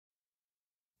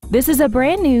This is a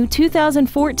brand new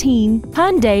 2014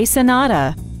 Hyundai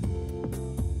Sonata.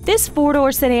 This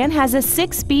four-door sedan has a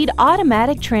 6-speed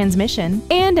automatic transmission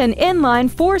and an inline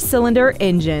 4-cylinder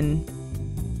engine.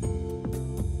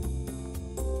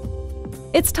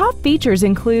 Its top features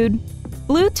include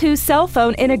Bluetooth cell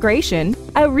phone integration,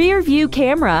 a rear-view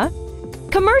camera,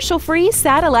 commercial-free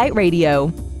satellite radio,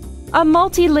 a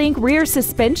multi-link rear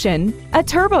suspension, a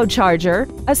turbocharger,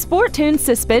 a sport-tuned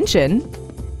suspension,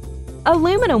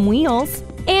 aluminum wheels,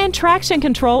 and traction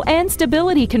control and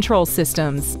stability control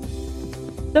systems.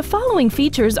 The following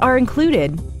features are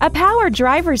included: a power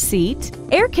driver's seat,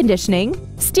 air conditioning,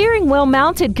 steering wheel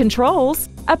mounted controls,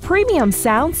 a premium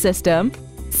sound system,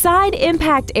 side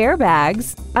impact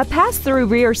airbags, a pass-through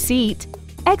rear seat,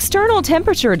 external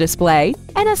temperature display,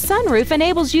 and a sunroof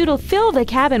enables you to fill the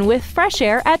cabin with fresh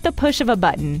air at the push of a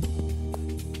button.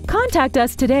 Contact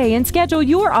us today and schedule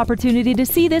your opportunity to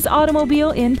see this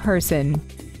automobile in person.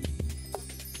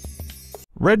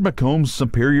 Red McCombs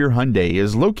Superior Hyundai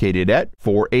is located at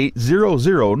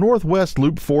 4800 Northwest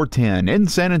Loop 410 in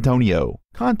San Antonio.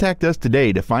 Contact us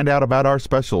today to find out about our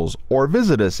specials or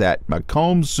visit us at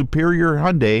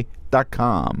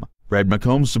McCombsSuperiorHyundai.com. Red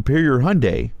McCombs Superior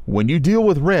Hyundai. When you deal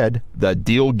with red, the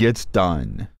deal gets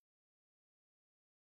done.